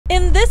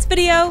In this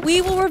video,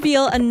 we will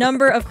reveal a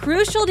number of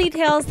crucial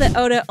details that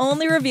Oda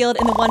only revealed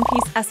in the One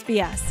Piece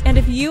SBS. And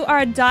if you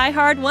are a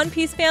die-hard One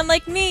Piece fan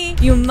like me,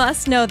 you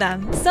must know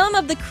them. Some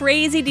of the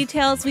crazy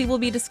details we will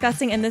be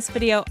discussing in this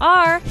video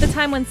are the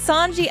time when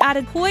Sanji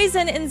added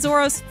poison in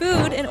Zoro's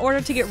food in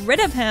order to get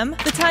rid of him,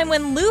 the time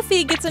when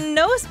Luffy gets a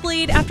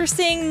nosebleed after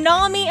seeing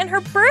Nami in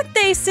her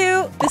birthday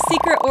suit, the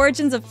secret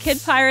origins of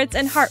Kid Pirates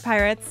and Heart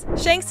Pirates,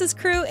 Shanks'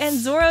 crew and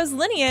Zoro's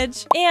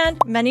lineage, and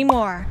many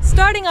more.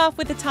 Starting off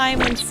with the time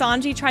when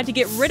Sanji tried to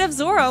get rid of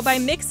Zoro by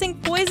mixing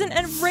poison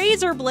and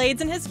razor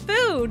blades in his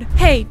food.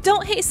 Hey,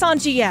 don't hate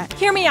Sanji yet.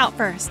 Hear me out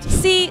first.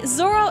 See,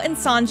 Zoro and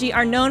Sanji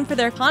are known for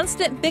their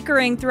constant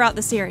bickering throughout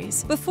the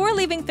series. Before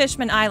leaving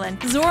Fishman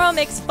Island, Zoro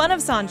makes fun of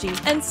Sanji,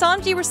 and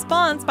Sanji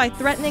responds by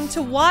threatening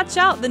to watch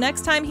out the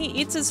next time he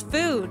eats his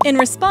food. In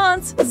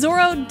response,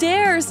 Zoro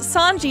dares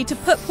Sanji to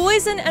put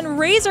poison and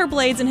razor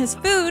blades in his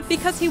food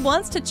because he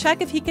wants to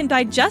check if he can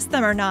digest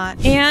them or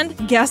not. And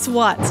guess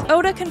what?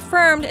 Oda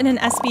confirmed in an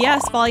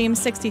SBS volume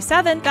 67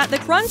 that the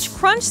crunch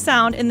crunch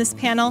sound in this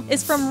panel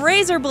is from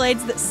razor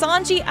blades that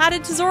Sanji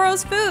added to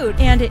Zoro's food.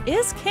 And it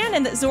is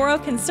canon that Zoro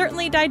can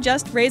certainly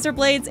digest razor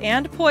blades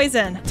and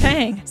poison.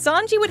 Dang,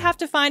 Sanji would have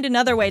to find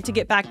another way to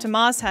get back to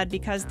Ma's head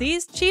because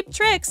these cheap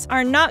tricks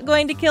are not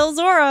going to kill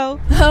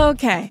Zoro.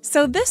 Okay,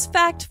 so this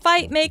fact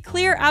fight may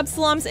clear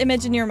Absalom's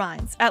image in your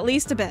minds, at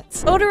least a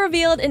bit. Oda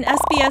revealed in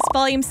SBS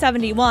volume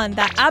 71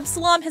 that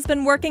Absalom has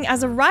been working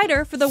as a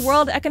writer for the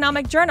World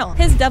Economic Journal.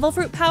 His devil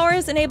fruit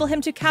powers enable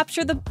him to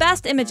capture the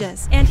best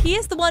images, and he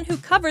is the one who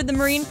covered the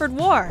Marineford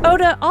War.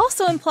 Oda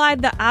also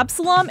implied that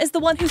Absalom is the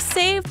one who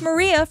saved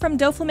Maria from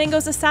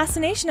Doflamingo's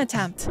assassination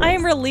attempt. I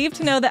am relieved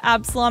to know that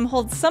Absalom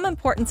holds some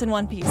importance in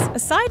One Piece,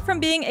 aside from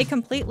being a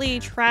completely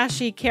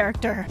trashy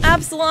character.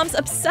 Absalom's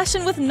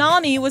obsession with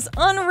Nami was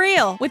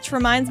unreal, which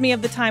reminds me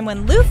of the time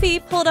when Luffy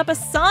pulled up a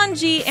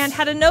Sanji and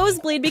had a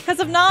nosebleed because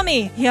of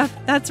Nami. Yep,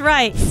 that's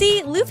right.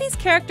 See, Luffy's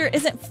character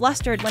isn't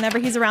flustered whenever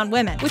he's around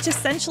women, which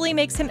essentially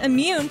makes him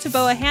immune to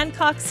Boa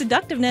Hancock's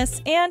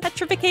seductiveness and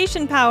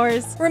petrification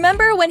powers.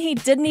 Remember when he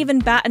didn't even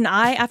bat an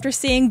eye after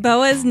seeing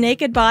Boa's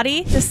naked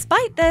body?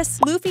 Despite this,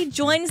 Luffy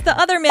joins the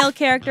other male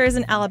characters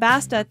in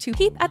Alabasta to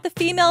peep at the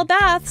female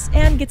baths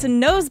and gets a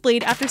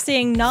nosebleed after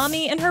seeing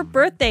Nami in her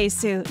birthday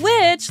suit,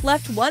 which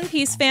left One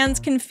Piece fans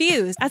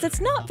confused, as it's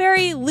not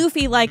very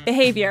Luffy-like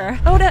behavior.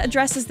 Oda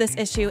addresses this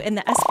issue in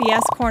the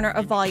SBS corner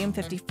of volume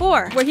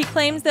 54, where he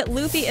claims that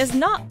Luffy is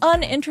not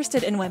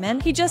uninterested in women,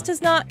 he just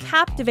is not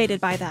captivated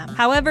by them.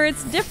 However,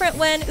 it's different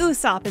when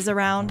Usopp is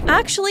around.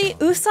 Actually,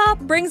 Usopp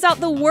brings out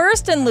the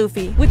worst in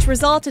Luffy, which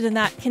resulted in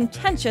that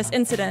contentious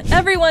incident.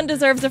 Everyone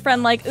deserves a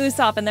friend like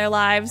Usopp in their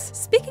lives.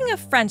 Speaking of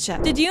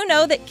friendship, did you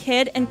know that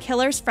Kid and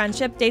Killer's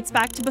friendship dates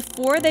back to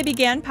before they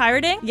began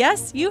pirating?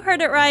 Yes, you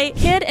heard it right.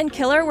 Kid and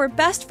Killer were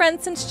best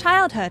friends since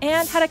childhood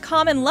and had a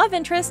common love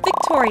interest,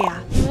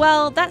 Victoria.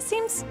 Well, that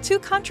seems too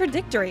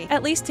contradictory,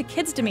 at least to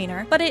Kid's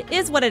demeanor, but it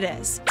is what it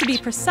is. To be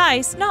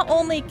precise, not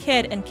only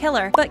Kid and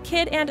Killer, but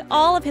Kid and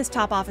all of his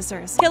top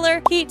officers,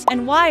 Killer, Heat,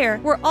 and Wire,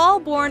 were all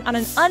born on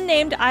an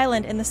unnamed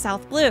island in the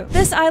South Blue.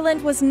 This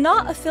island was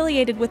not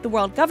affiliated with the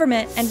world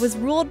government and was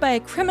ruled by a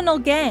criminal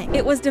gang.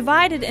 It was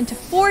divided into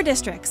 4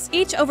 districts,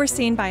 each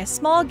overseen by a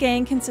small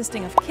gang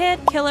consisting of Kid,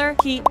 Killer,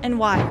 Heat, and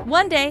Wire.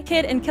 One day,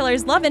 Kid and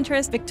Killer's love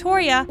interest,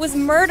 Victoria, was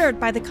murdered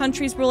by the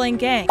country's ruling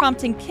gang,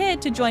 prompting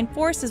Kid to join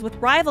forces with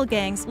rival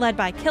gangs led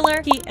by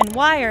Killer, Heat, and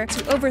Wire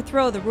to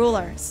overthrow the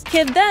rulers.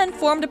 Kid then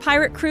formed a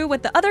pirate crew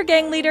with the other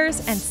gang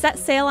leaders and set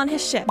sail on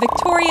his ship,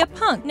 Victoria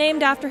Punk,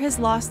 named after his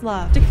lost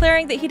love,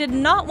 declaring that he did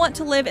not want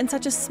to live in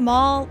such a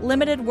small,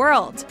 limited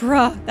world.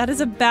 Bruh, that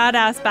is a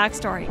badass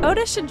backstory.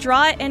 Oda should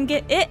draw it and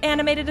get it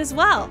animated as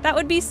well. That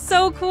would be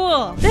so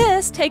cool.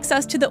 This takes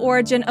us to the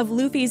origin of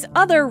Luffy's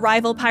other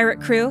rival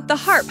pirate crew, the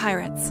Heart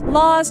Pirates.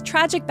 Law's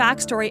tragic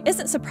backstory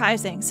isn't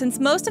surprising, since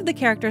most of the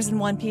characters in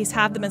One Piece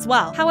have them as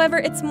well. However,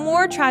 it's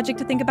more tragic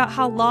to think about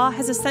how Law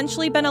has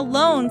essentially been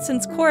alone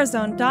since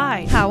Corazon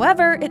died.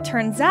 However, it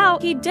turns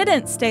out he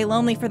didn't stay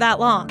lonely for that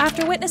long.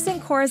 After witnessing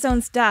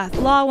Corazon's death,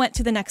 Law went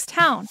to the next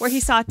town, where he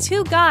saw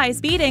 2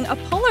 guys beating a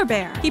polar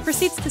bear. He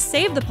proceeds to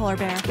save the polar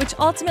bear, which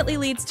ultimately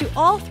leads to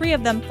all 3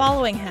 of them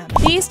following him.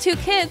 These 2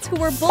 kids who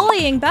were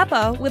bullying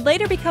Beppo would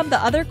later become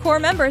the other core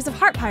members of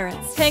Heart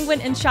Pirates,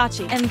 Penguin and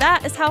Shachi, and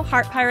that is how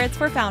Heart Pirates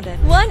were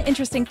founded. One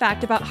interesting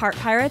fact about Heart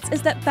Pirates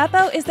is that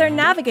Beppo is their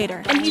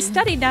navigator, and he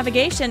studied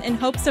navigation in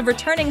hopes of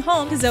returning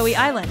home to Zoe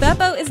Island.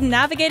 Beppo is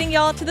navigating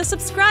y'all to the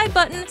subscribe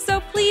button, so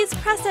please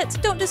press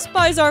it. Don't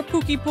despise our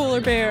Pookie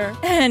polar bear.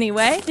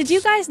 Anyway, did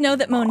you guys know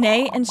that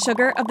Monet and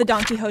Sugar of the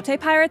Don Quixote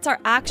Pirates are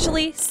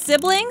actually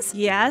siblings?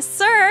 Yes,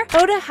 sir!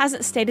 Oda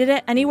hasn't stated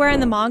it anywhere in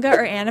the manga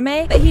or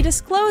anime, but he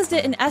disclosed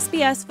it in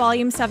SBS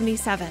volume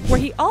 77, where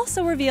he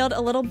also revealed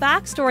a little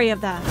backstory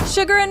of them.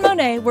 Sugar and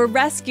Monet were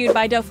rescued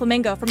by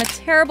Doflamingo from a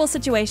terrible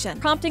situation,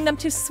 prompting them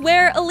to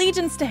swear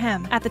allegiance to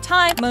him. At the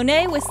time,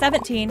 Monet was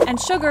 17 and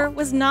Sugar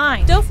was 9.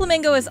 9.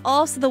 Doflamingo is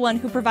also the one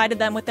who provided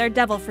them with their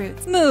devil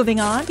fruits. Moving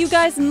on, you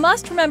guys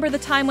must remember the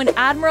time when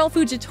Admiral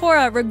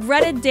Fujitora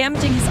regretted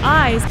damaging his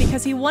eyes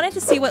because he wanted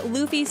to see what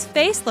Luffy's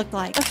face looked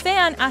like. A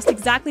fan asked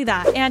exactly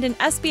that, and in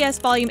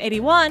SBS Volume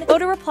 81,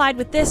 Oda replied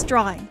with this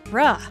drawing.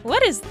 Bruh,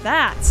 what is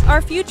that?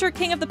 Our future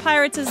king of the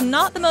pirates is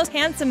not the most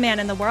handsome man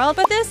in the world,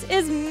 but this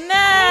is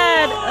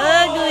mad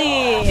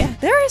ugly.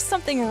 There is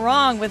something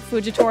wrong with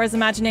Fujitora's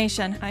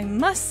imagination, I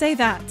must say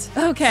that.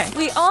 Okay,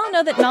 we all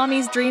know that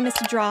Nami's dream is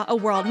to draw a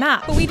world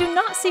map, but we do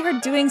not see her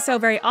doing so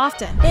very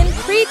often. In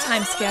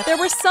pre-time skip, there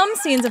were some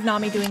scenes of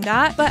Nami doing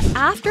that, but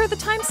after the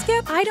time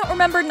skip, I don't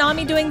remember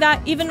Nami doing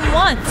that even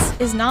once.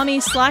 Is Nami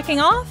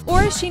slacking off,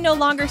 or is she no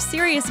longer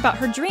serious about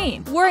her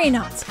dream? Worry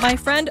not, my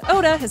friend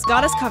Oda has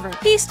got us covered.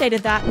 He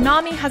stated that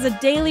Nami has a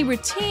daily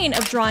routine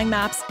of drawing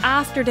maps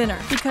after dinner,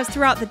 because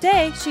throughout the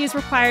day, she is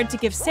required to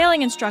give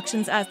sailing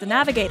instructions as the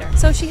navigator,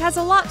 so she has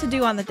a lot to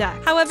do on the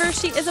deck. However,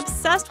 she is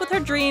obsessed with her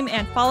dream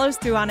and follows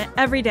through on it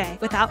every day,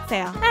 without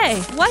fail. Hey,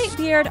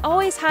 Whitebeard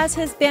always has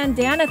his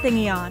bandana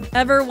thingy on.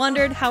 Ever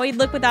wondered how he'd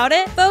look without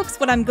it? Folks,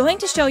 what I'm going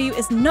to show you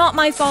is not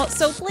my fault,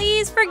 so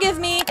please forgive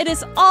me. It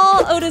is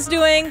all Oda's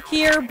doing.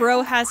 Here,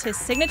 bro has his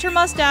signature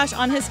mustache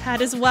on his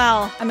head as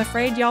well. I'm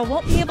afraid y'all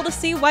won't be able to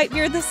see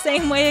Whitebeard the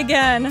same way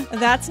again.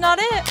 That's not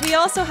it. We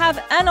also have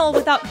Enel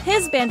without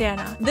his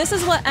bandana. This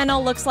is what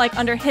Enel looks like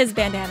under his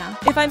bandana.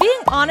 If I'm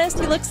being honest,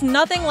 he looks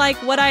nothing like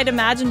what I'd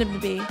imagined him to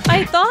be.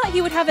 I thought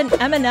he would have an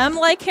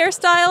Eminem-like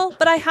hairstyle,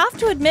 but I have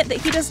to admit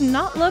that he does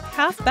not look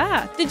half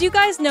bad. Did you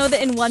guys know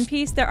that in One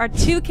Piece there are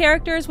 2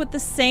 characters with the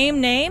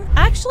same name?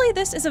 Actually,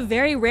 this is a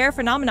very rare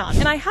phenomenon,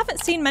 and I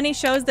haven't seen many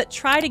shows that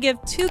try to give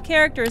 2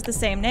 characters the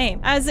same name,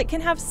 as it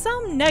can have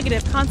some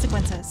negative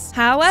consequences.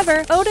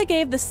 However, Oda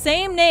gave the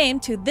same name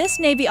to this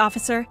Navy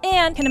officer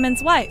and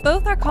Kinnaman's wife.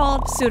 Both are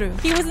called Tsuru.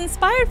 He was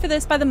inspired for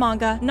this by the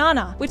manga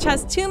Nana, which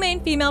has 2 main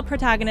female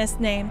protagonists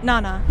named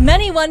Nana.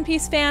 Many One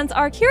Piece fans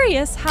are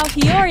curious how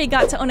Hiyori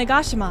got to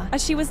Onigashima,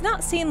 as she was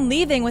not seen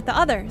leaving with the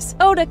others.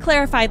 Oda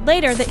clarified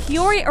later that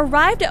Hiyori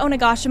arrived at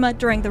Onigashima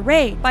during the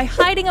raid by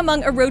hiding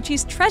among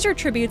Orochi's treasure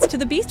tributes to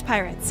the Beast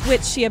Pirates,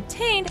 which she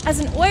obtained as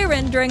an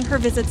oiran during her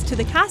visits to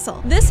the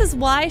castle. This is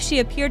why she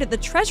appeared at the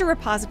treasure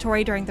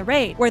repository during the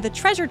raid, where the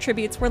treasure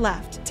tributes were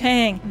left.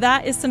 Dang,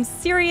 that is some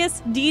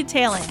serious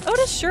detailing.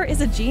 Oda sure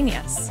is a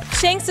genius.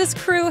 Shanks'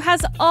 crew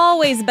has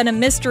always been a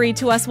mystery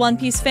to us One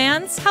Piece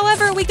fans.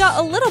 However, we got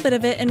a little bit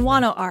of it in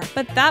Wano arc,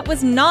 but that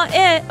was not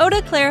it.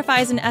 Oda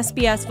clarifies in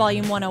SBS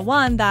Volume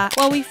 101 that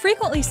while we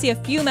frequently see a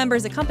few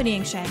members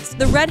accompanying Shanks,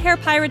 the Red Hair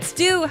Pirates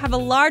do have a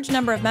large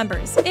number of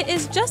members. It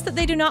is just that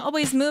they do not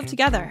always move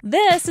together.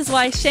 This is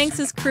why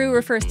Shanks' crew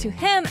refers to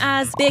him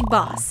as Big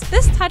Boss.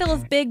 This title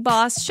of Big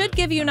Boss should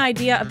give you an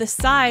idea of the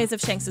size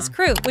of Shanks'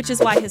 crew, which is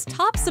why his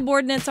top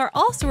subordinates are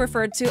also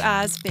referred to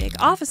as Big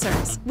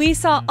Officers. We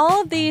saw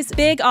all of these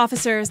Big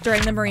Officers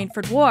during the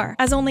Marineford War,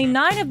 as only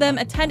 9 of them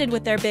attended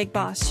with their Big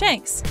Boss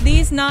Shanks.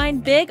 These 9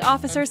 Big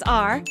Officers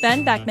are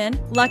Ben Beckman,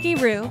 Lucky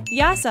Roo,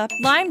 Yasop,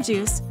 Lime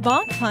Juice,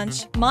 Bonk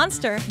Punch,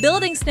 Monster,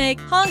 Building Snake,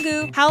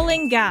 Hongu,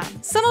 Howling Gab.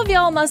 Some of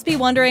y'all must be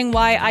wondering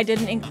why I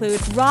didn't include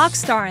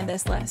Rockstar in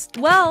this list.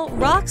 Well,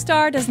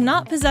 Rockstar does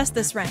not possess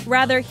this rank.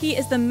 Rather, he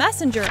is the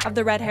messenger of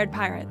the red-haired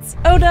pirates.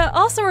 Oda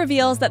also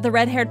reveals that the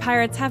red-haired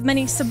pirates have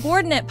many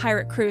subordinate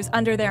pirate crews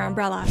under their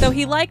umbrella, though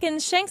he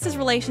likens Shanks'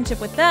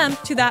 relationship with them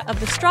to that of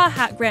the Straw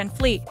Hat Grand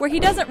Fleet, where he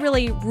doesn't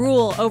really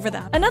rule over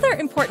them. Another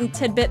important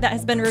tidbit that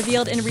has been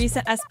revealed in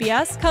recent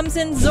SBS comes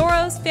in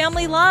Zoro's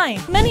family line.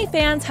 Many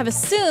fans have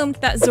assumed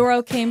that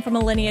Zoro came from a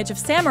lineage of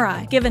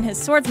samurai, given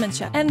his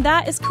swordsmanship, and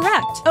that is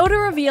correct. Oda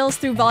reveals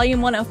through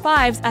Volume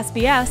 105's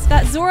SBS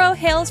that Zoro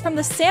hails from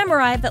the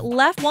samurai that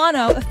left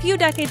Wano a few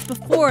decades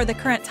before the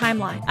current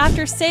timeline.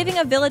 After saving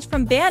a village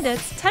from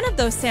bandits, 10 of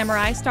those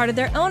samurai started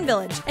their own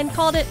village and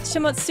called it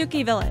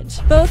Shimotsuki Village.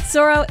 Both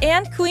Zoro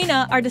and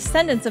Kuina are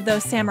descendants of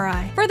those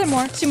samurai.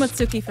 Furthermore,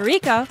 Shimotsuki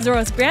Furiko,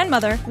 Zoro's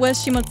grandmother,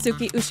 was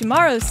Shimotsuki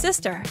Ushimaru's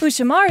sister.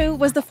 Ushimaru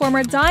was the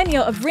former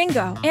daimyo of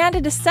Ringo and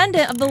a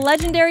descendant of the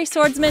legendary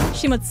swordsman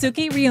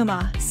Shimotsuki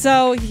Ryuma.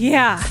 So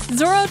yeah,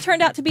 Zoro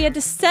turned out to be a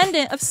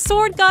descendant of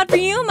sword god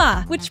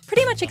Ryuma, which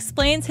pretty much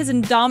explains his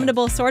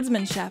indomitable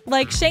swordsmanship.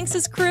 Like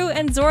Shanks' crew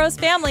and Zoro's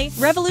family,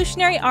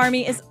 Revolutionary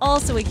Army is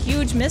also a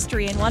huge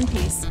mystery in One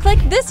Piece. Click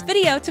this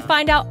video to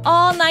find out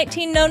all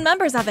 19 known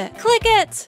members of it. Click it!